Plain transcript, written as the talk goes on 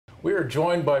We are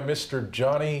joined by Mr.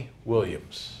 Johnny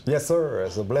Williams. Yes, sir.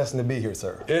 It's a blessing to be here,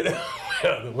 sir.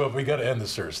 Well, we got to end the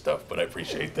sir stuff, but I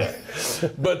appreciate that.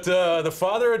 But the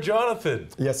father of Jonathan.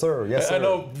 Yes, sir. Yes, sir. I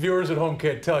know viewers at home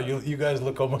can't tell. You guys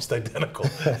look almost identical.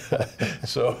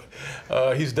 So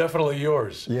he's definitely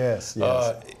yours. Yes,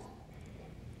 yes.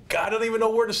 I don't even know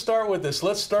where to start with this.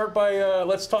 Let's start by,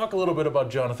 let's talk a little bit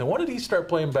about Jonathan. When did he start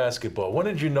playing basketball? When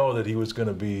did you know that he was going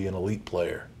to be an elite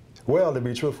player? Well, to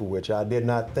be truthful with you, I did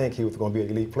not think he was going to be an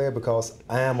elite player because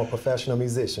I am a professional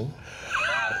musician.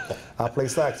 I play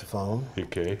saxophone.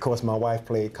 Okay. Of course, my wife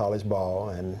played college ball,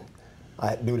 and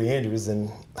due to injuries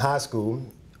in high school,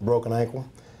 broken ankle,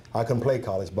 I couldn't play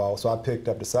college ball, so I picked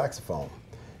up the saxophone.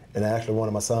 And actually one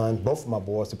of my sons, both of my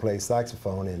boys, to play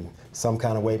saxophone, and some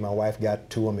kind of way my wife got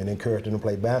to him and encouraged him to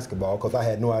play basketball because I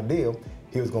had no idea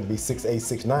he was going to be 6'8",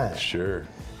 6'9". Sure.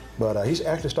 But he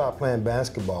actually started playing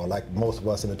basketball like most of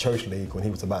us in the church league when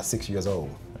he was about 6 years old.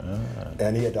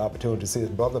 And he had the opportunity to see his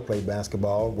brother play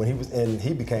basketball when he was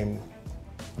he became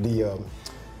the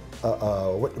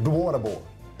water boy.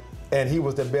 And he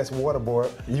was the best water boy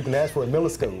you can ask for in middle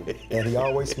school. And he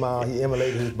always smiled, he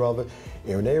emulated his brother,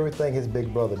 and everything his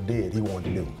big brother did, he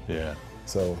wanted to do. Yeah.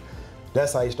 So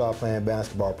that's how he started playing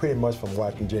basketball, pretty much from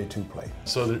watching J2 play.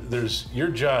 So you're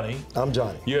Johnny. I'm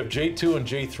Johnny. You have J2 and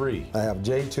J3. I have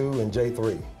J2 and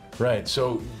J3. Right,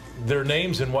 so their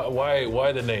names and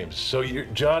why the names? So you're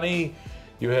Johnny,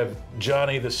 you have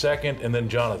Johnny the second, and then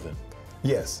Jonathan.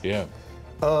 Yes. Yeah.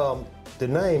 The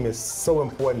name is so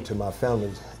important to my family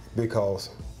because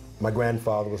my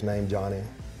grandfather was named Johnny.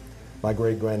 My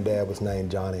great-granddad was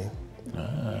named Johnny.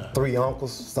 3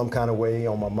 uncles, some kind of way,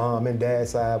 on my mom and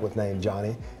dad's side was named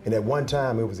Johnny. And at one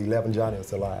time, it was 11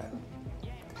 Johnnies alive.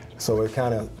 So it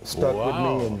kind of stuck with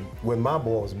me, and when my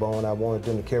boy was born, I wanted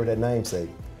them to carry that namesake.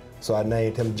 So I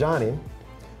named him Johnny,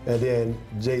 and then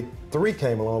J3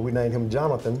 came along, we named him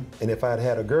Jonathan, and if I had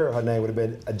had a girl, her name would have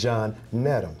been John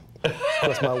Nedham. Of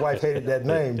course, my wife hated that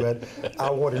name, but I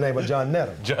wanted to name her John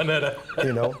Nedham. John Nedham.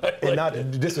 You know, and not to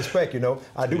disrespect, you know,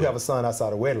 I do have a son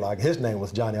outside of wedlock. His name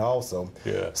was Johnny also.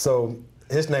 Yeah. So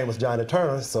his name was Johnny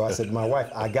Turner, so I said to my wife,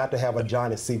 I got to have a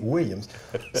Johnny C. Williams.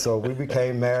 So we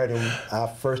became married, and our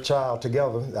first child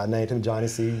together, I named him Johnny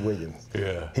C. Williams.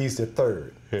 Yeah. He's the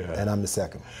third, yeah, and I'm the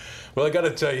second. Well, I got to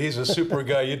tell you, he's a super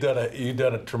guy. You've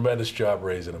done a tremendous job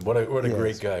raising him. What a Yes.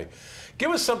 great guy.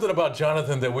 Give us something about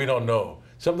Jonathan that we don't know.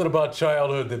 Something about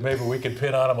childhood that maybe we can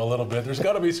pin on him a little bit. There's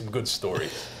got to be some good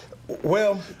stories.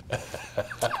 Well,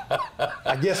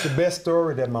 I guess the best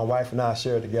story that my wife and I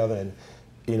shared together, and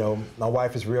you know, my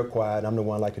wife is real quiet, I'm the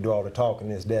one like to do all the talking,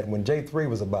 is that when J3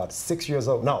 was about 6 years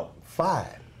old, no, 5,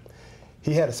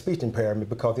 he had a speech impairment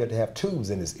because he had to have tubes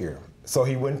in his ear. So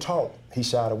he wouldn't talk. He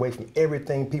shied away from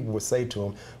everything people would say to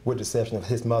him, with the exception of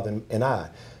his mother and I.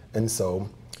 And so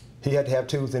he had to have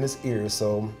tubes in his ears,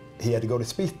 so he had to go to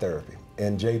speech therapy.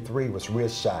 And J3 was real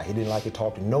shy. He didn't like to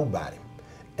talk to nobody.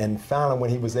 And finally, when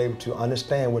he was able to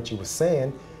understand what you were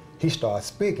saying, he started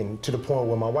speaking to the point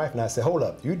where my wife and I said, hold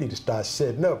up, you need to start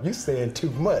shutting up. You're saying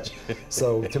too much.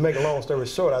 So to make a long story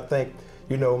short, I think,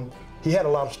 you know, he had a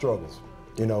lot of struggles.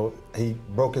 You know, he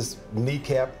broke his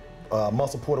kneecap,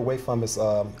 muscle pulled away from his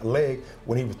leg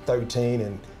when he was 13,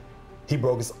 and he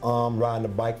broke his arm riding the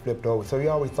bike, flipped over. So he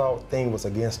always thought things was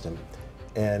against him.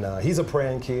 And he's a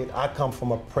praying kid. I come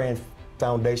from a praying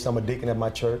foundation. I'm a deacon at my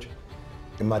church,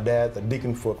 and my dad's a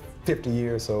deacon for 50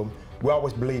 years, so we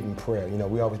always believe in prayer. You know,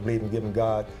 we always believe in giving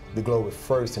God the glory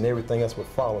first, and everything else would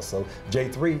follow. So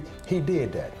J3, he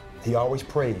did that. He always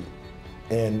prayed.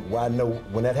 And I know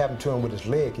when that happened to him with his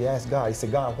leg, he asked God, he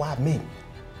said, God, why me?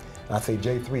 And I say,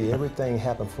 J3, everything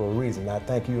happened for a reason. I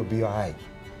think you'll be all right.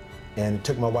 And it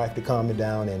took my wife to calm me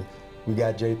down, and we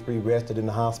got J3 rested in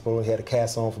the hospital. He had a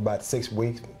cast on for about 6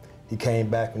 weeks. He came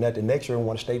back, and the next year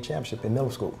won a state championship in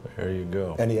middle school. There you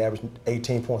go. And he averaged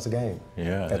 18 points a game.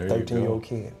 Yeah, that 13-year-old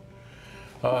kid.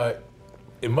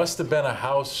 It must have been a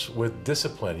house with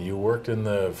discipline. You worked in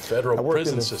the federal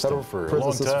prison system for a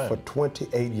long time. For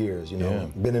 28 years, you know.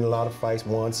 Yeah. Been in a lot of fights,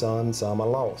 won some I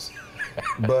lost.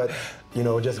 But, you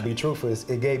know, just to be truthful,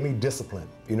 it gave me discipline.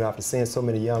 You know, after seeing so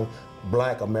many young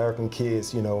Black American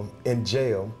kids, you know, in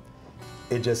jail,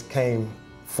 it just came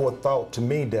forethought to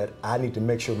me that I need to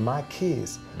make sure my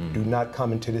kids do not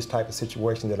come into this type of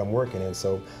situation that I'm working in.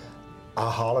 So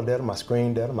I hollered at them, I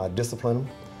screamed at them, I disciplined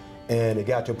them. And it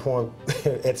got to a point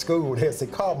at school they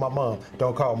said, call my mom,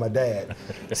 don't call my dad.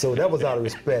 So that was out of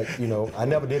respect, you know. I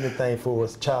never did anything for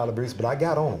child abuse, but I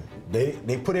got on them.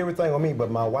 They put everything on me,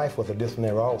 but my wife was a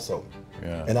disciplinary also.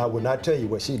 Yeah. And I would not tell you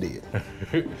what she did.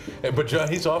 But John,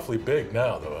 he's awfully big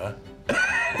now, though, huh?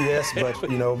 Yes, but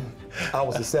you know, I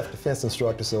was a self-defense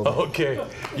instructor, so Okay,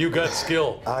 you got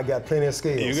skill. I got plenty of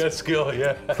skills. You got skill,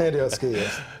 yeah. Plenty of skills.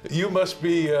 You must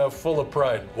be full of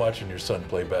pride watching your son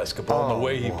play basketball and the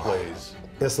way he boy. plays.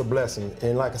 It's a blessing.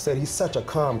 And like I said, he's such a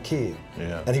calm kid.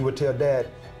 Yeah. And he would tell Dad,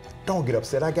 don't get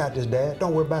upset. I got this, Dad.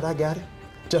 Don't worry about it. I got it.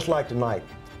 Just like tonight.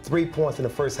 3 points in the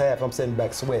first half, I'm sitting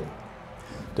back sweating.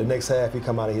 The next half, he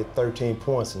come out and hit 13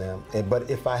 points now.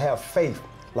 But if I have faith,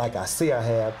 like I see I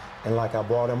have, and like I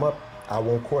brought him up, I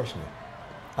won't question it.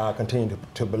 I'll continue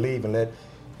to believe and let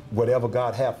whatever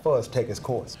God have for us take its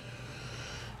course.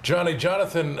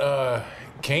 Jonathan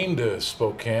came to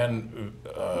Spokane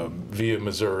via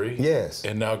Missouri. Yes.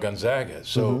 And now Gonzaga.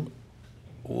 So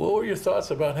what were your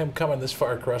thoughts about him coming this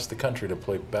far across the country to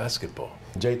play basketball?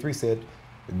 J3 said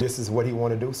this is what he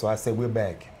wanted to do, so I said we're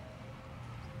back.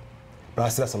 But I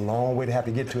said that's a long way to have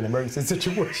to get to an emergency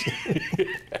situation.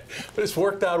 But it's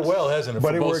worked out well, hasn't it?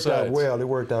 But for it both worked sides? out well. It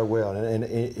worked out well, and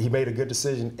he made a good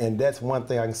decision. And that's one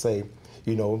thing I can say.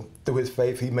 You know, through his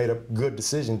faith, he made a good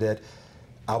decision that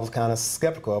I was kind of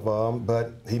skeptical of,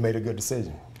 but he made a good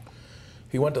decision.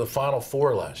 He went to the Final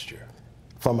Four last year.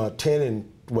 From a 10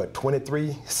 and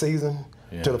 23 season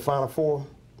to the Final Four.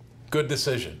 Good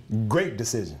decision. Great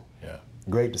decision. Yeah.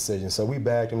 Great decision. So we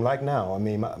backed him like now. I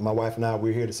mean, my wife and I,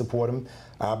 we're here to support him.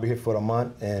 I'll be here for a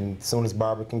month, and as soon as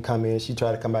Barbara can come in, she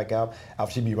try to come back out.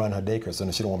 After she be running her daycare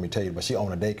center, she don't want me to tell you, but she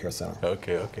own a daycare center.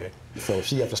 Okay, okay. So if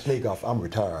she have to sneak off, I'm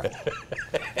retired.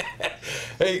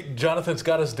 Hey, Jonathan's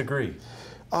got his degree.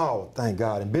 Oh, thank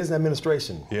God. In business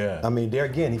administration. Yeah. I mean, there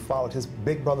again, he followed his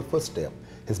big brother's footstep.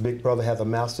 His big brother has a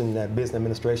master in business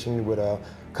administration with a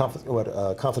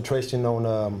concentration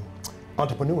on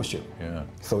entrepreneurship. Yeah.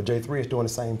 So J3 is doing the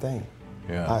same thing.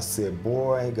 Yeah. I said,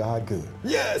 boy, ain't God good.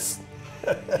 Yes!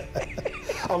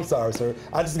 I'm sorry, sir.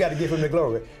 I just got to give him the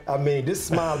glory. I mean, this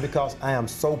smile because I am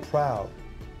so proud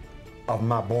of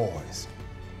my boys.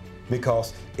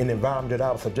 Because in the environment that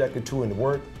I was subjected to in the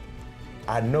work,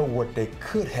 I know what they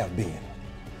could have been.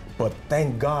 But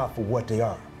thank God for what they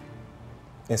are.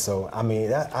 And so, I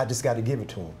mean, I just got to give it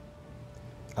to him.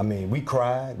 I mean, we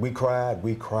cried,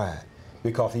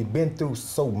 because he's been through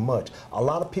so much. A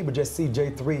lot of people just see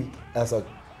J3 as a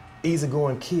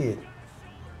easygoing kid,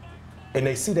 and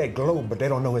they see that glow, but they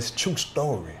don't know his true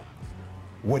story,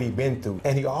 what he been through.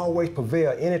 And he always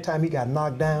prevailed. Anytime he got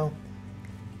knocked down,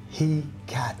 he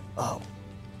got up.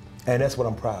 And that's what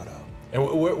I'm proud of. And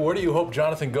where do you hope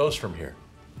Jonathan goes from here?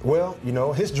 Well, you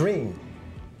know, his dream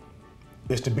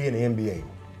is to be in the NBA.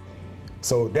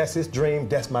 So that's his dream,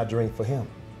 that's my dream for him.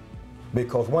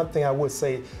 Because one thing I would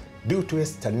say, due to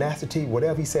his tenacity,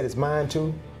 whatever he set his mind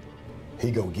to,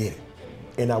 he go get it.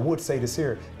 And I would say this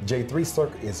here, J3's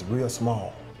circuit is real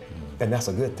small. And that's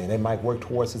a good thing. They might work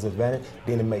towards his advantage,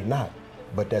 then it may not.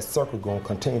 But that circuit gonna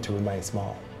continue to remain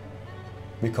small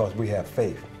because we have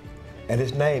faith. And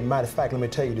his name, matter of fact, let me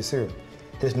tell you this here.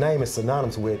 His name is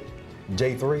synonymous with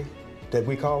J3, that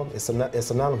we call him. It's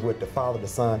synonymous with the Father, the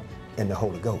Son, and the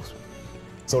Holy Ghost.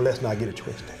 So let's not get it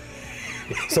twisted.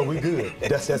 So we good.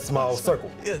 That's that small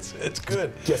circle. It's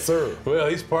good. Yes, sir. Well,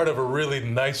 he's part of a really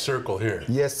nice circle here.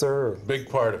 Yes, sir. Big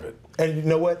part of it. And you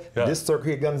know what? Yeah. This circle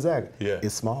here at Gonzaga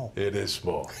is small. It is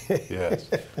small. Yes.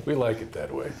 We like it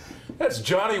that way. That's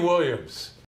Johnny Williams.